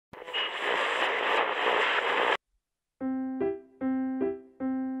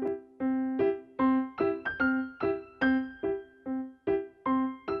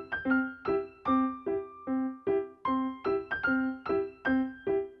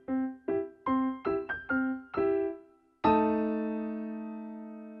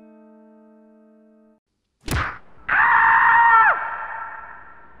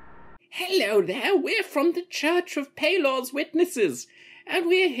Hello there, we're from the Church of Pelor's Witnesses, and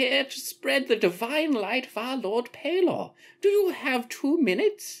we're here to spread the divine light of our Lord Pelor. Do you have 2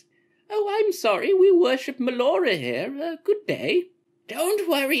 minutes? Oh, I'm sorry, we worship Melora here. Good day. Don't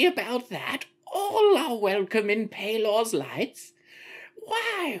worry about that. All are welcome in Pelor's lights.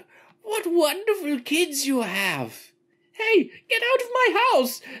 Why, what wonderful kids you have. Hey, get out of my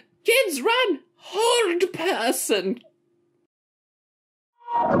house! Kids, run! Hold, person!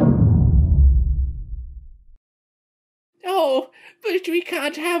 Oh, but we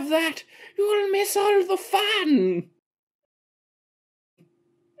can't have that. You'll miss all the fun.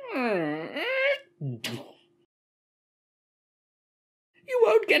 You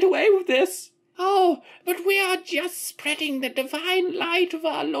won't get away with this. Oh, but we are just spreading the divine light of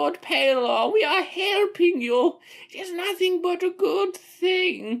our Lord Pelor. We are helping you. It is nothing but a good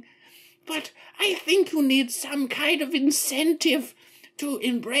thing. But I think you need some kind of incentive to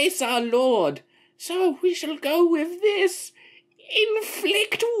embrace our Lord. So we shall go with this.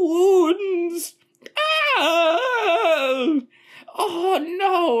 Inflict wounds. Oh! Oh,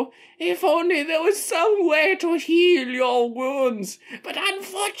 no! If only there was some way to heal your wounds. But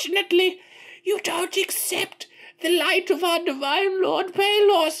unfortunately, you don't accept the light of our divine Lord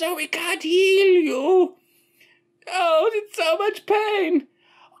Pelor, so we can't heal you. Oh, it's so much pain.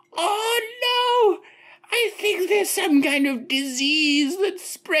 Oh, no! I think there's some kind of disease that's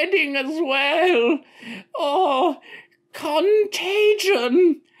spreading as well. Oh,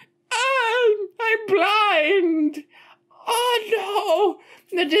 contagion. Oh, I'm blind. Oh,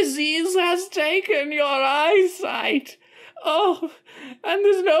 no! The disease has taken your eyesight. Oh, and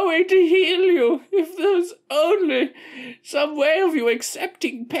there's no way to heal you. If there's only some way of you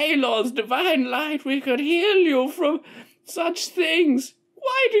accepting Pelor's divine light, we could heal you from such things.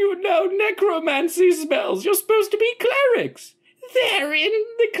 Why do you know necromancy spells? You're supposed to be clerics. They're in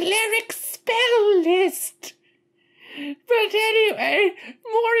the cleric spell list. But anyway,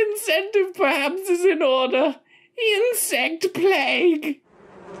 more incentive perhaps is in order. Insect plague.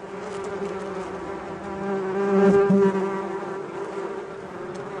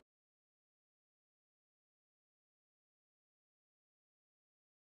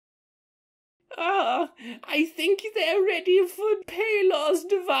 I think they're ready for Pelor's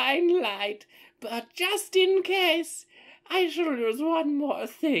divine light, but just in case, I shall use one more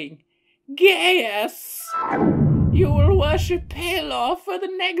thing. Gaius! You will worship Pelor for the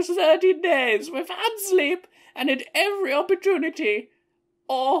next 30 days without sleep and at every opportunity,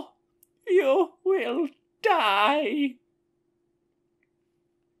 or you will die.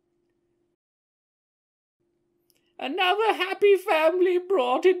 Another happy family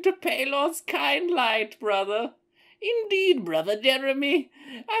brought into Pelor's kind light, brother. Indeed, Brother Jeremy,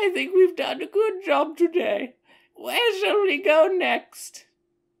 I think we've done a good job today. Where shall we go next?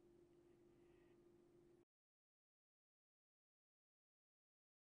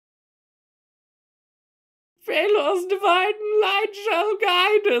 Pelor's divine light shall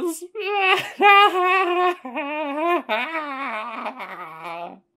guide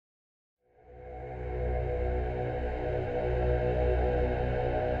us.